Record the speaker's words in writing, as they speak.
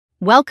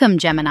Welcome,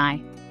 Gemini.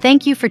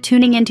 Thank you for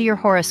tuning into your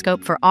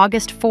horoscope for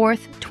August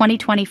 4th,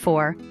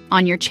 2024,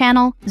 on your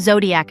channel,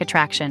 Zodiac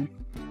Attraction.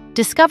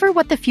 Discover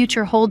what the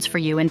future holds for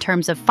you in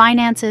terms of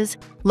finances,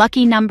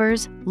 lucky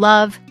numbers,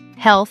 love,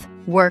 health,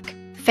 work,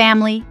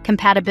 family,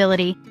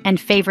 compatibility,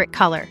 and favorite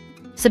color.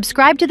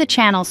 Subscribe to the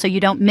channel so you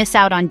don't miss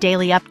out on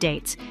daily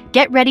updates.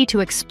 Get ready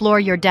to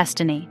explore your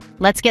destiny.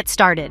 Let's get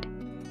started.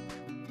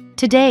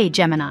 Today,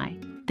 Gemini,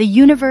 the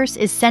universe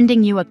is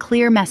sending you a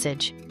clear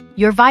message.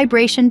 Your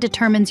vibration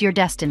determines your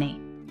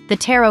destiny. The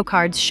tarot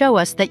cards show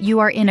us that you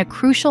are in a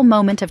crucial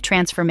moment of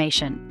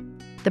transformation.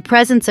 The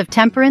presence of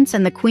Temperance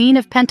and the Queen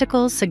of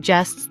Pentacles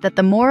suggests that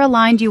the more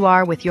aligned you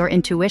are with your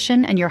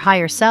intuition and your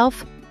higher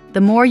self,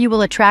 the more you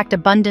will attract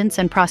abundance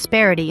and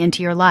prosperity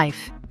into your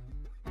life.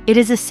 It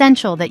is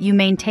essential that you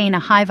maintain a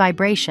high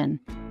vibration.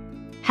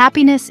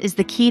 Happiness is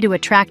the key to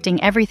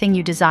attracting everything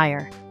you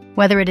desire,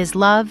 whether it is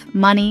love,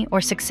 money,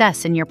 or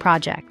success in your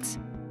projects.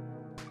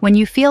 When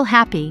you feel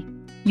happy,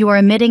 you are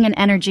emitting an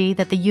energy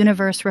that the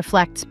universe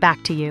reflects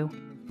back to you.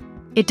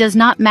 It does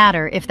not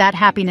matter if that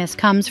happiness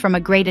comes from a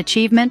great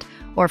achievement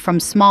or from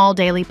small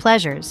daily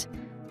pleasures,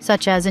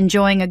 such as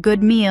enjoying a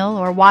good meal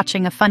or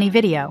watching a funny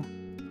video.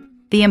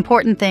 The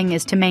important thing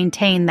is to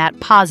maintain that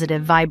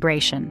positive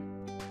vibration.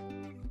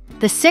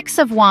 The Six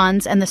of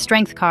Wands and the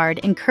Strength card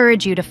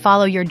encourage you to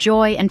follow your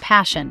joy and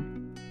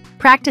passion.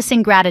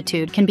 Practicing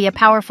gratitude can be a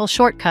powerful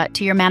shortcut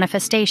to your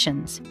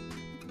manifestations.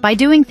 By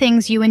doing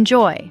things you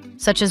enjoy,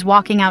 such as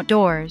walking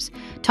outdoors,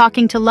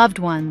 talking to loved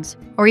ones,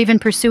 or even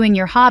pursuing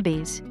your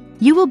hobbies,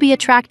 you will be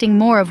attracting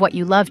more of what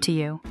you love to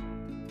you.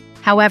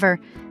 However,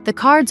 the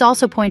cards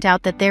also point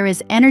out that there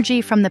is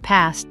energy from the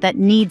past that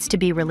needs to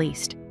be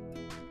released.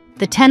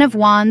 The Ten of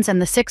Wands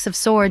and the Six of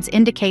Swords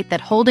indicate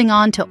that holding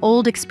on to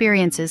old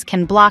experiences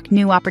can block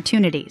new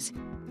opportunities.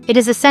 It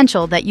is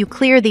essential that you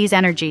clear these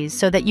energies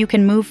so that you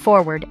can move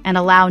forward and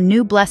allow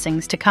new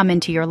blessings to come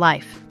into your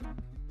life.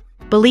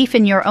 Belief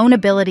in your own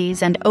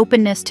abilities and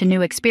openness to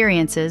new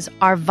experiences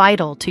are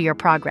vital to your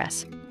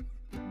progress.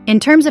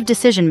 In terms of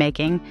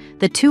decision-making,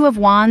 the Two of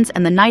Wands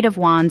and the Knight of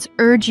Wands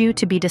urge you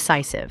to be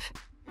decisive.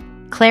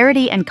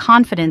 Clarity and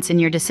confidence in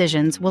your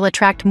decisions will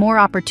attract more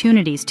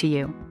opportunities to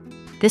you.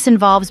 This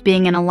involves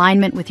being in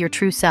alignment with your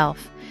true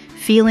self,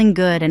 feeling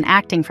good and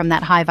acting from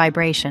that high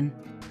vibration.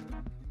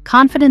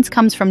 Confidence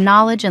comes from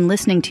knowledge and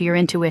listening to your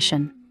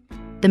intuition.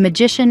 The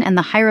Magician and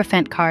the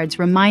Hierophant cards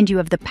remind you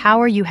of the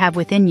power you have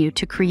within you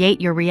to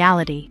create your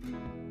reality.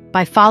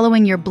 By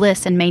following your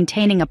bliss and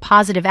maintaining a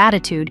positive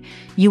attitude,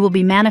 you will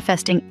be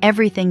manifesting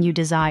everything you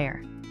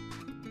desire.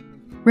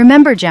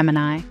 Remember,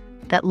 Gemini,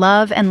 that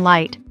love and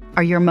light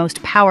are your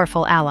most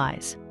powerful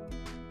allies.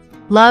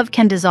 Love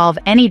can dissolve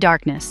any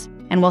darkness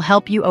and will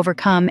help you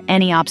overcome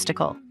any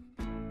obstacle.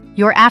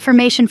 Your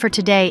affirmation for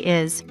today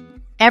is,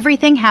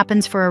 everything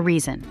happens for a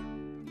reason.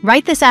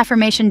 Write this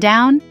affirmation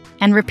down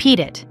and repeat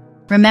it,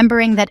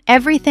 remembering that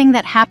everything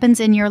that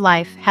happens in your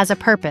life has a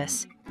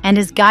purpose and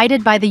is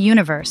guided by the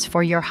universe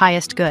for your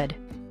highest good.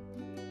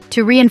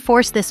 To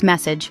reinforce this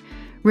message,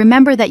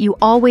 remember that you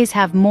always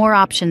have more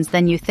options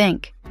than you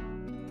think.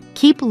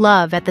 Keep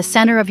love at the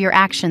center of your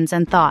actions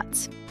and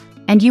thoughts,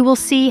 and you will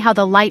see how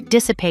the light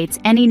dissipates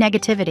any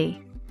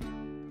negativity.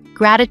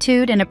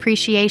 Gratitude and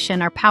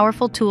appreciation are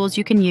powerful tools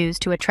you can use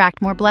to attract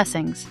more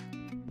blessings.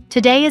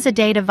 Today is a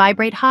day to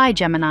vibrate high,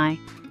 Gemini,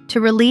 to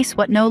release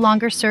what no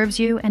longer serves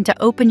you and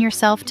to open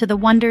yourself to the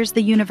wonders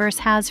the universe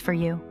has for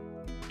you.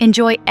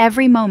 Enjoy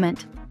every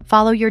moment,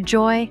 follow your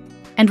joy,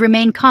 and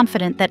remain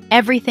confident that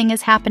everything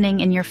is happening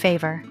in your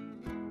favor.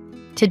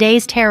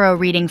 Today's tarot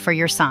reading for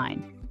your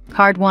sign.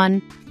 Card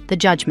 1, the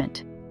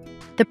Judgment.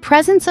 The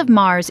presence of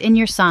Mars in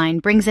your sign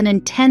brings an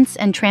intense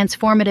and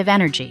transformative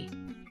energy.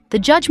 The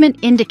Judgment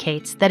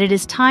indicates that it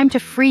is time to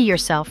free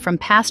yourself from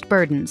past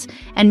burdens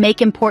and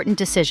make important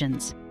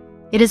decisions.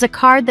 It is a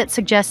card that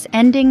suggests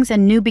endings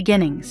and new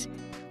beginnings.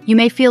 You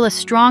may feel a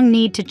strong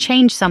need to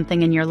change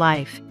something in your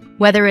life,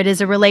 whether it is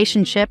a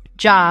relationship,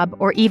 job,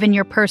 or even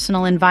your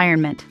personal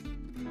environment.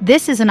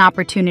 This is an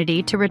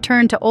opportunity to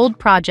return to old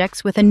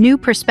projects with a new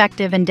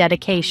perspective and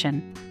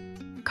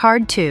dedication.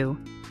 Card 2,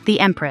 the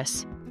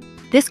Empress.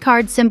 This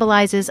card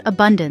symbolizes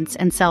abundance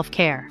and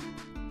self-care.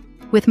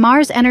 With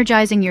Mars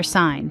energizing your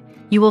sign,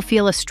 you will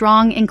feel a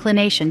strong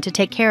inclination to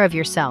take care of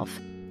yourself,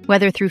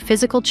 whether through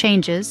physical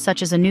changes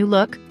such as a new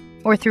look,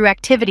 or through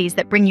activities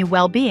that bring you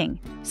well-being,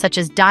 such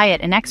as diet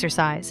and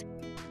exercise.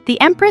 The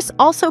Empress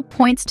also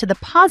points to the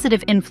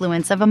positive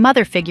influence of a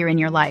mother figure in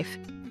your life,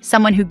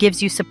 someone who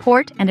gives you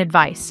support and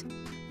advice.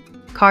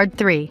 Card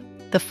 3,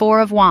 the Four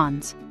of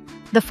Wands.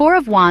 The Four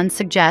of Wands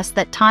suggests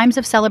that times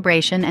of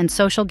celebration and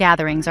social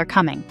gatherings are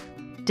coming.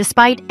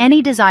 Despite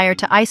any desire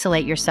to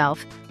isolate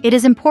yourself, it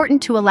is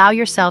important to allow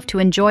yourself to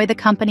enjoy the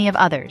company of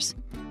others.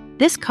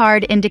 This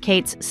card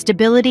indicates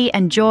stability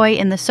and joy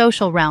in the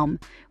social realm,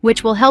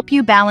 which will help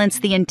you balance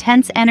the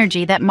intense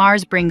energy that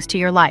Mars brings to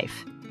your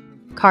life.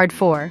 Card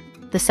 4,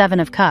 the Seven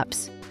of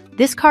Cups.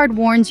 This card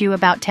warns you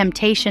about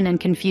temptation and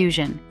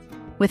confusion.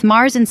 With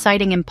Mars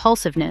inciting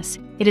impulsiveness,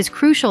 it is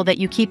crucial that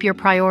you keep your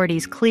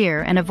priorities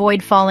clear and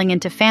avoid falling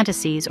into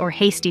fantasies or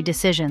hasty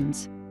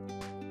decisions.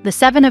 The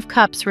Seven of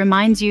Cups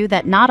reminds you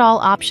that not all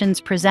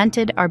options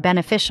presented are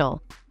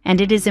beneficial,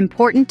 and it is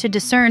important to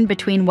discern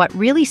between what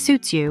really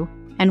suits you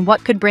and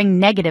what could bring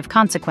negative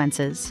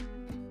consequences.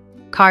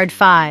 Card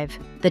 5,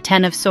 the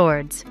Ten of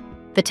Swords.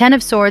 The Ten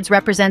of Swords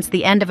represents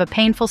the end of a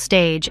painful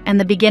stage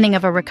and the beginning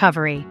of a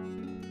recovery.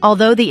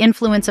 Although the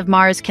influence of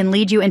Mars can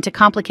lead you into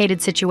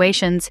complicated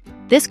situations,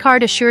 this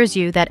card assures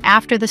you that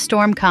after the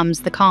storm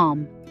comes the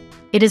calm.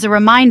 It is a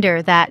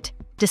reminder that,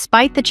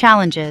 despite the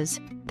challenges,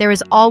 there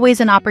is always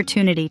an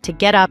opportunity to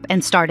get up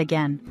and start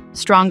again,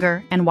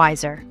 stronger and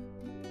wiser.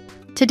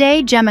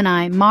 Today,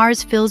 Gemini,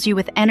 Mars fills you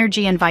with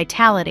energy and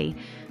vitality,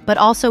 but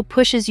also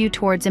pushes you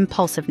towards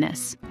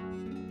impulsiveness.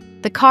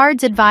 The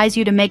cards advise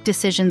you to make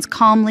decisions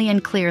calmly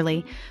and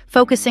clearly,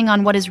 focusing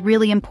on what is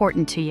really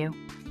important to you.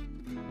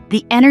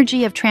 The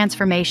energy of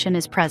transformation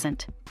is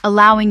present,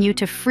 allowing you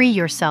to free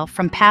yourself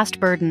from past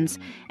burdens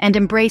and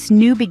embrace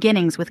new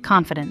beginnings with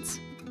confidence.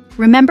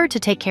 Remember to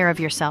take care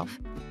of yourself.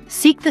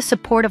 Seek the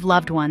support of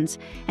loved ones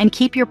and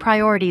keep your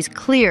priorities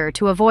clear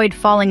to avoid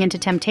falling into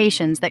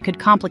temptations that could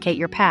complicate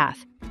your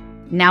path.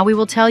 Now we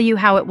will tell you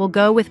how it will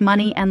go with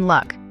money and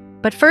luck.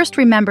 But first,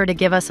 remember to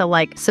give us a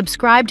like,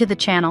 subscribe to the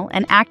channel,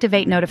 and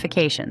activate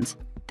notifications.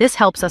 This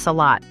helps us a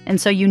lot, and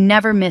so you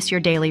never miss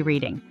your daily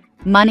reading.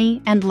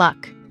 Money and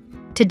luck.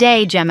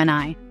 Today,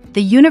 Gemini,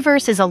 the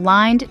universe is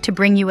aligned to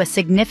bring you a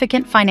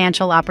significant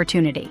financial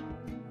opportunity.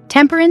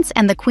 Temperance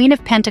and the Queen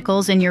of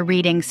Pentacles in your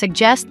reading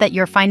suggest that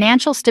your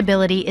financial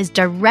stability is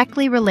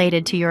directly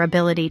related to your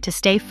ability to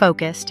stay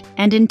focused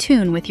and in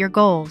tune with your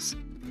goals.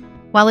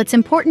 While it's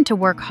important to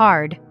work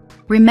hard,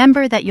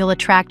 remember that you'll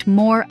attract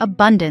more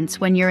abundance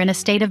when you're in a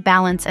state of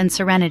balance and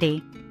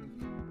serenity.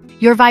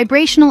 Your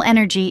vibrational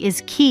energy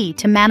is key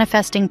to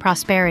manifesting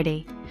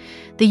prosperity.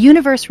 The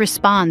universe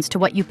responds to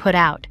what you put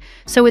out,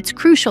 so it's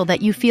crucial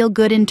that you feel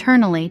good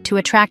internally to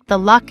attract the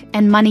luck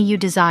and money you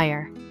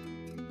desire.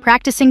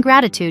 Practicing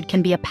gratitude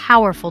can be a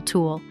powerful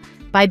tool.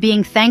 By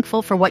being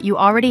thankful for what you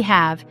already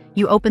have,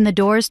 you open the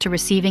doors to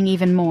receiving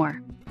even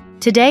more.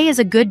 Today is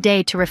a good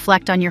day to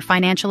reflect on your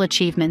financial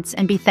achievements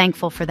and be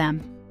thankful for them.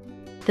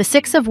 The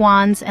Six of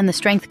Wands and the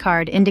Strength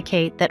card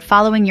indicate that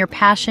following your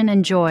passion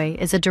and joy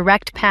is a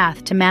direct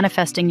path to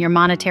manifesting your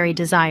monetary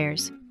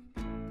desires.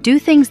 Do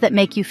things that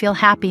make you feel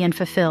happy and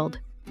fulfilled,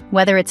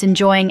 whether it's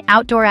enjoying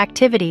outdoor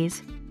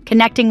activities,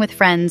 connecting with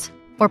friends,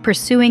 or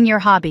pursuing your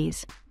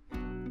hobbies.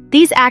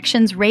 These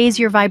actions raise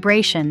your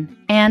vibration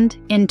and,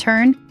 in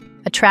turn,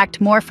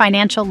 attract more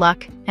financial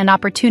luck and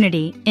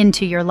opportunity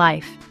into your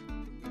life.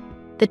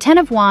 The Ten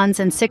of Wands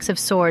and Six of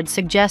Swords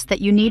suggest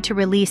that you need to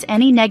release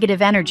any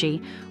negative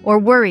energy or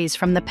worries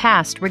from the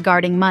past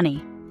regarding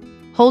money.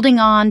 Holding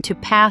on to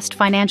past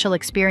financial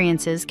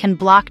experiences can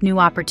block new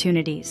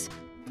opportunities.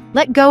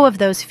 Let go of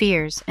those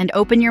fears and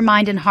open your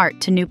mind and heart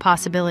to new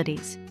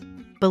possibilities.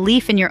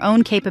 Belief in your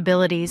own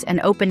capabilities and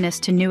openness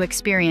to new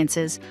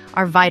experiences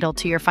are vital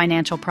to your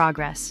financial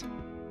progress.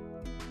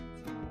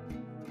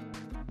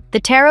 The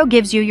tarot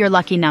gives you your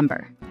lucky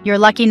number. Your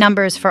lucky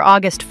numbers for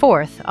August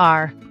 4th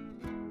are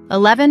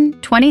 11,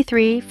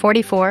 23,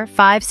 44,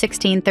 5,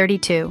 16,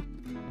 32.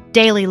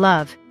 Daily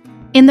love.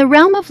 In the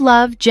realm of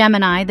love,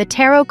 Gemini, the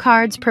tarot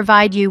cards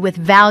provide you with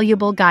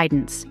valuable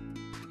guidance.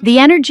 The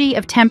energy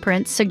of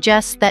temperance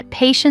suggests that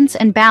patience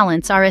and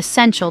balance are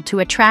essential to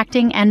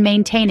attracting and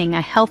maintaining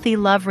a healthy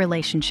love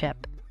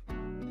relationship.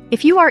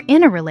 If you are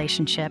in a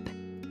relationship,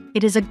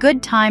 it is a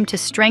good time to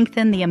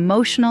strengthen the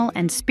emotional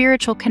and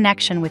spiritual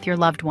connection with your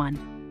loved one.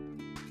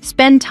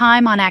 Spend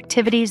time on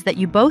activities that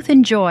you both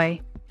enjoy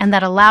and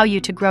that allow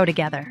you to grow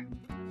together.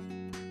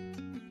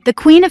 The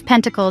Queen of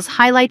Pentacles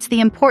highlights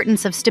the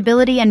importance of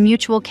stability and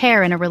mutual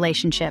care in a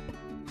relationship.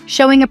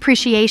 Showing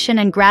appreciation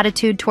and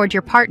gratitude toward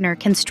your partner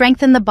can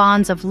strengthen the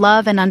bonds of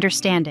love and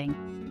understanding.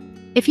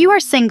 If you are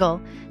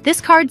single,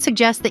 this card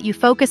suggests that you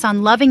focus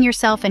on loving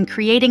yourself and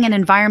creating an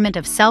environment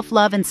of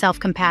self-love and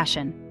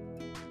self-compassion.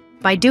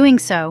 By doing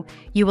so,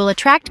 you will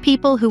attract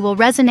people who will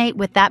resonate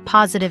with that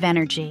positive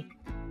energy.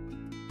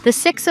 The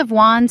Six of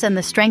Wands and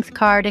the Strength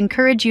card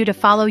encourage you to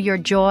follow your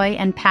joy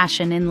and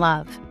passion in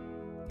love.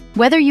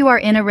 Whether you are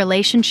in a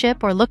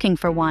relationship or looking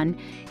for one,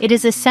 it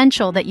is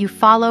essential that you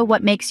follow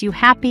what makes you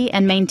happy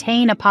and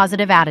maintain a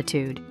positive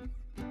attitude.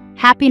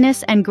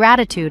 Happiness and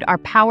gratitude are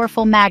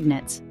powerful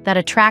magnets that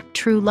attract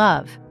true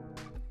love.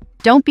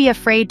 Don't be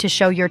afraid to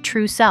show your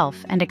true self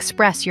and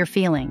express your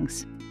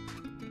feelings.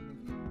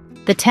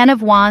 The Ten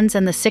of Wands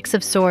and the Six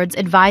of Swords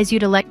advise you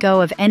to let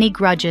go of any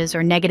grudges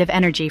or negative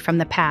energy from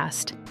the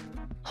past.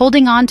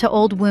 Holding on to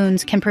old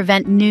wounds can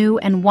prevent new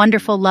and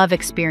wonderful love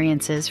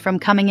experiences from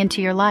coming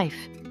into your life.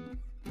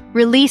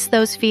 Release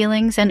those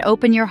feelings and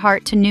open your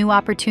heart to new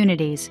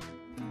opportunities.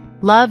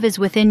 Love is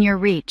within your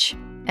reach,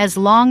 as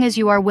long as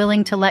you are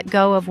willing to let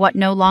go of what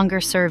no longer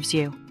serves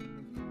you.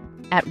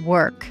 At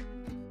work.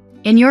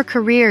 In your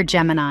career,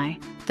 Gemini,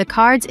 the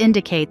cards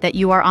indicate that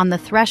you are on the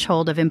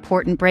threshold of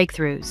important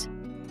breakthroughs.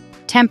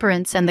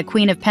 Temperance and the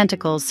Queen of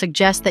Pentacles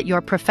suggest that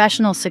your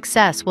professional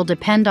success will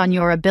depend on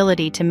your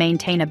ability to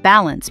maintain a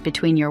balance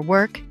between your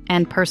work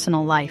and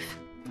personal life.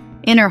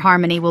 Inner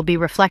harmony will be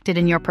reflected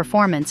in your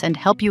performance and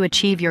help you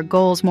achieve your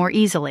goals more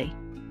easily.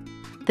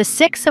 The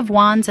Six of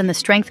Wands and the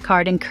Strength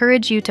card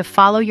encourage you to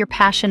follow your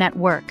passion at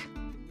work.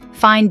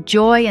 Find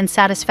joy and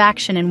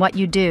satisfaction in what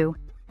you do,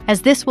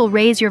 as this will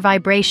raise your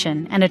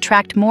vibration and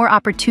attract more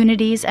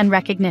opportunities and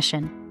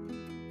recognition.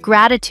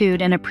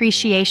 Gratitude and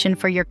appreciation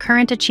for your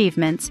current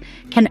achievements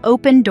can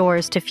open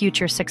doors to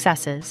future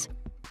successes.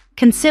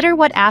 Consider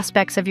what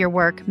aspects of your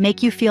work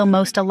make you feel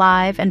most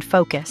alive and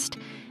focused,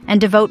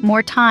 and devote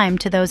more time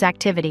to those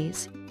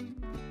activities.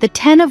 The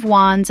Ten of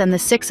Wands and the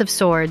Six of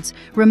Swords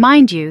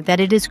remind you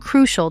that it is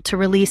crucial to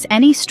release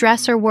any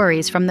stress or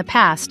worries from the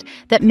past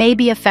that may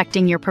be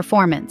affecting your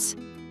performance.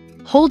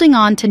 Holding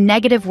on to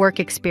negative work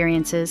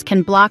experiences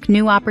can block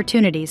new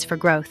opportunities for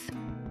growth.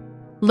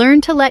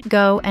 Learn to let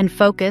go and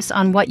focus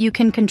on what you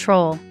can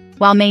control,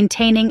 while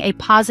maintaining a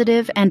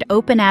positive and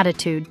open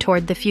attitude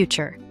toward the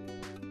future.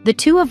 The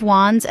Two of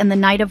Wands and the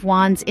Knight of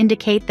Wands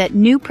indicate that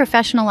new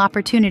professional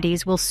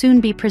opportunities will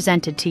soon be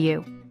presented to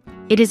you.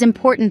 It is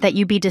important that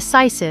you be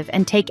decisive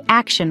and take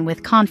action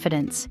with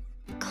confidence.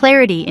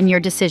 Clarity in your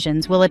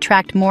decisions will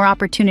attract more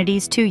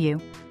opportunities to you.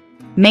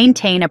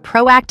 Maintain a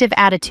proactive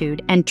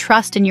attitude and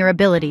trust in your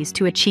abilities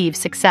to achieve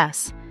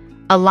success.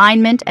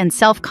 Alignment and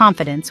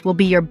self-confidence will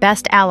be your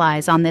best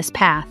allies on this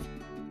path.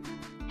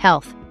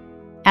 Health.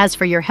 As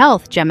for your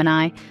health,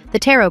 Gemini, the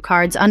tarot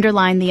cards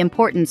underline the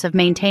importance of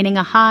maintaining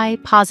a high,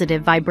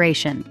 positive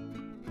vibration.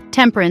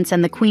 Temperance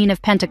and the Queen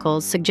of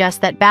Pentacles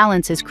suggest that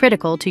balance is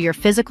critical to your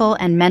physical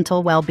and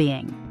mental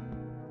well-being.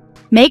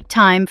 Make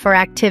time for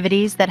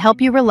activities that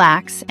help you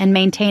relax and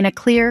maintain a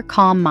clear,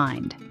 calm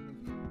mind.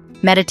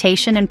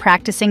 Meditation and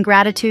practicing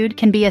gratitude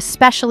can be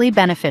especially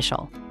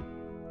beneficial.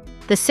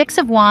 The Six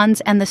of Wands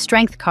and the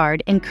Strength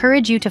card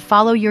encourage you to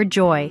follow your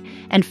joy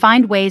and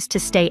find ways to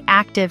stay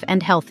active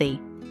and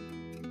healthy.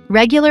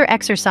 Regular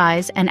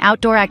exercise and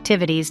outdoor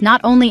activities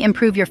not only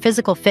improve your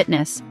physical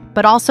fitness,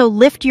 but also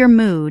lift your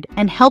mood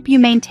and help you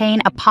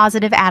maintain a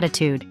positive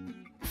attitude.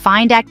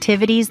 Find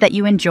activities that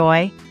you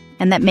enjoy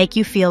and that make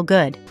you feel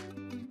good.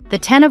 The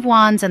Ten of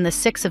Wands and the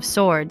Six of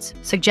Swords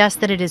suggest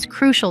that it is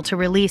crucial to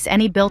release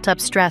any built-up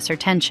stress or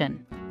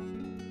tension.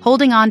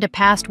 Holding on to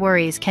past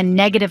worries can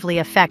negatively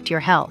affect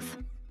your health.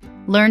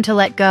 Learn to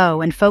let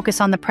go and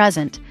focus on the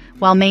present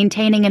while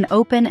maintaining an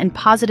open and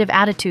positive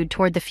attitude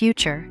toward the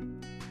future.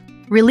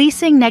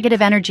 Releasing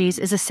negative energies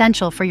is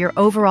essential for your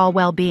overall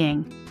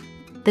well-being.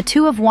 The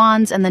Two of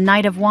Wands and the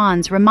Knight of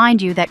Wands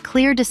remind you that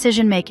clear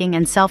decision-making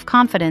and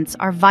self-confidence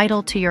are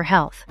vital to your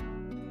health.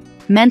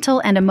 Mental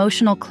and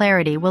emotional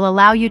clarity will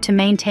allow you to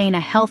maintain a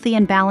healthy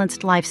and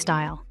balanced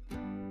lifestyle.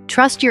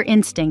 Trust your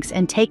instincts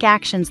and take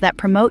actions that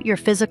promote your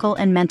physical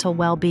and mental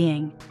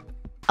well-being.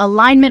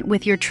 Alignment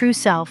with your true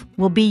self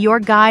will be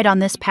your guide on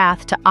this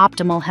path to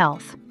optimal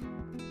health.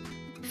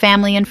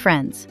 Family and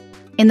friends.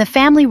 In the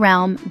family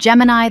realm,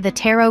 Gemini, the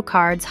tarot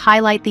cards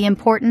highlight the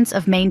importance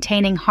of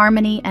maintaining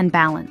harmony and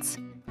balance.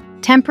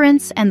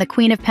 Temperance and the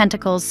Queen of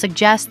Pentacles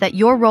suggest that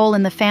your role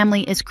in the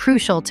family is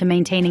crucial to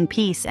maintaining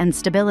peace and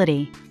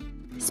stability.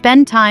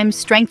 Spend time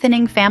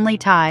strengthening family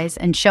ties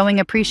and showing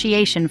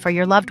appreciation for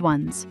your loved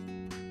ones.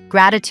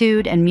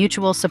 Gratitude and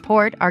mutual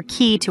support are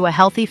key to a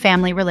healthy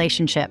family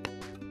relationship.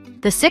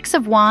 The Six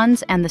of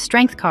Wands and the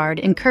Strength card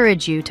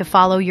encourage you to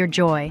follow your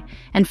joy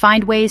and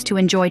find ways to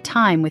enjoy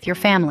time with your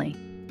family.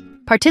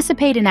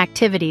 Participate in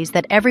activities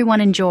that everyone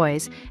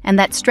enjoys and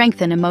that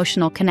strengthen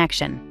emotional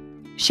connection.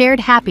 Shared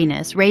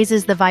happiness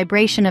raises the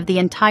vibration of the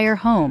entire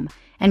home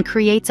and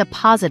creates a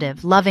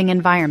positive, loving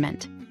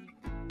environment.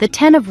 The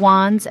Ten of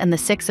Wands and the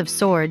Six of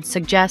Swords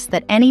suggest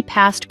that any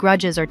past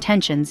grudges or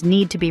tensions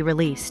need to be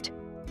released.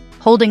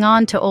 Holding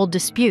on to old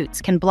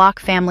disputes can block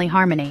family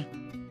harmony.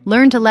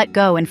 Learn to let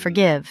go and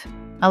forgive,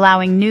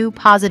 allowing new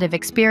positive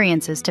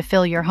experiences to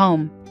fill your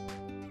home.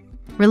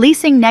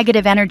 Releasing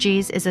negative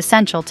energies is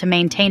essential to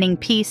maintaining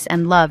peace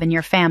and love in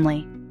your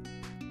family.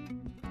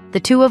 The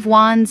Two of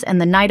Wands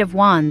and the Knight of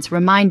Wands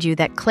remind you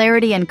that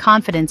clarity and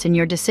confidence in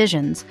your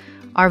decisions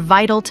are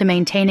vital to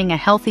maintaining a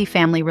healthy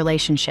family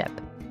relationship.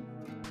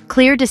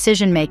 Clear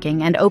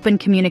decision-making and open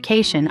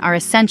communication are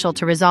essential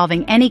to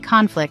resolving any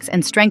conflicts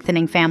and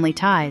strengthening family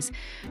ties.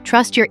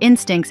 Trust your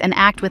instincts and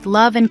act with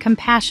love and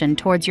compassion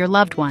towards your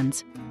loved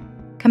ones.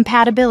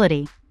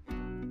 Compatibility.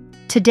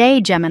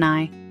 Today,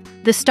 Gemini,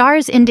 the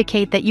stars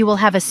indicate that you will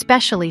have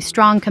especially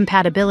strong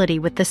compatibility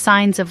with the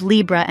signs of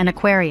Libra and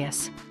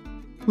Aquarius.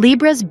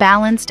 Libra's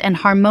balanced and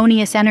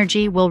harmonious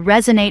energy will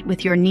resonate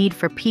with your need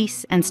for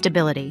peace and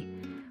stability,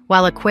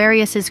 while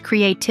Aquarius's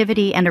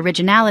creativity and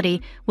originality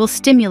will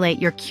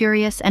stimulate your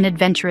curious and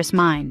adventurous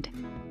mind.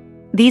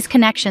 These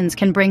connections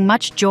can bring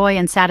much joy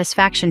and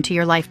satisfaction to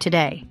your life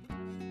today.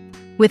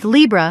 With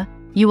Libra,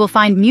 you will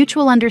find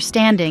mutual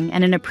understanding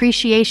and an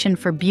appreciation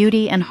for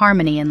beauty and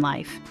harmony in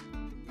life.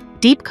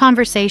 Deep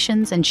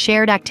conversations and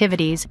shared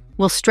activities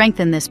will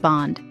strengthen this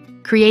bond,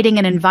 creating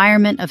an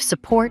environment of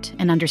support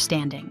and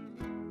understanding.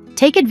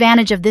 Take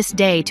advantage of this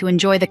day to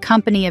enjoy the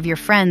company of your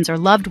friends or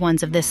loved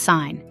ones of this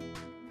sign.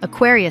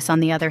 Aquarius,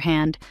 on the other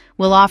hand,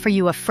 will offer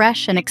you a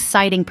fresh and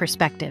exciting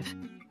perspective.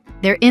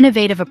 Their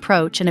innovative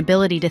approach and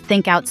ability to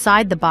think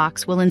outside the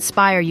box will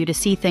inspire you to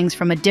see things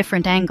from a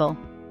different angle.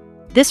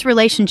 This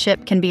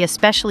relationship can be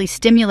especially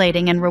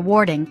stimulating and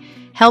rewarding,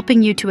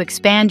 helping you to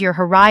expand your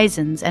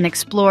horizons and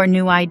explore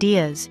new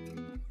ideas.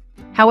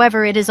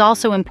 However, it is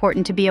also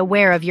important to be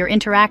aware of your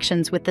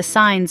interactions with the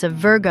signs of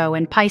Virgo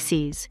and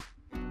Pisces.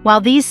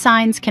 While these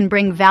signs can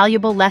bring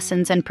valuable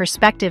lessons and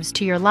perspectives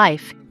to your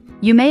life,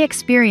 you may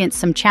experience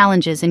some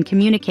challenges in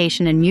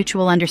communication and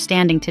mutual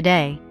understanding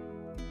today.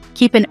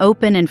 Keep an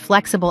open and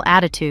flexible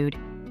attitude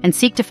and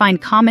seek to find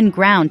common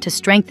ground to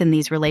strengthen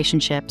these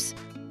relationships.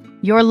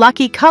 Your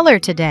lucky color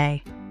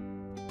today.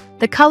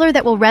 The color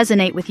that will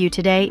resonate with you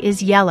today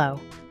is yellow.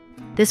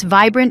 This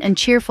vibrant and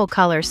cheerful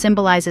color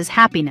symbolizes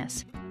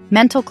happiness,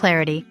 mental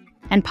clarity,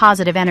 and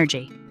positive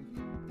energy.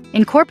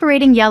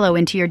 Incorporating yellow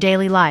into your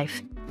daily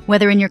life,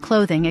 whether in your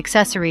clothing,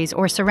 accessories,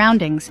 or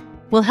surroundings,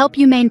 will help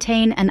you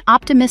maintain an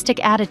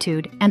optimistic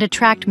attitude and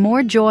attract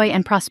more joy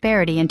and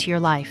prosperity into your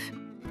life.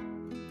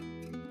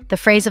 The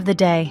phrase of the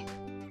day: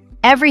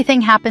 everything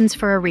happens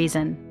for a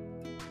reason.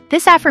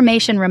 This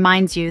affirmation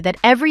reminds you that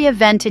every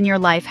event in your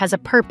life has a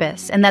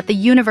purpose and that the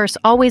universe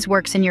always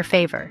works in your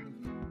favor.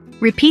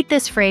 Repeat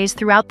this phrase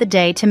throughout the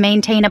day to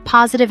maintain a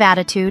positive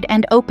attitude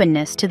and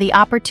openness to the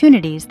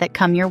opportunities that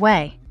come your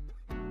way.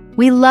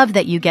 We love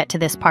that you get to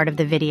this part of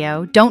the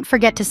video. Don't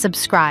forget to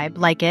subscribe,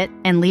 like it,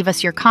 and leave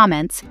us your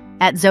comments.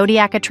 At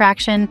Zodiac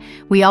Attraction,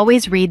 we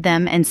always read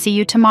them and see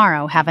you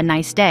tomorrow. Have a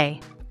nice day.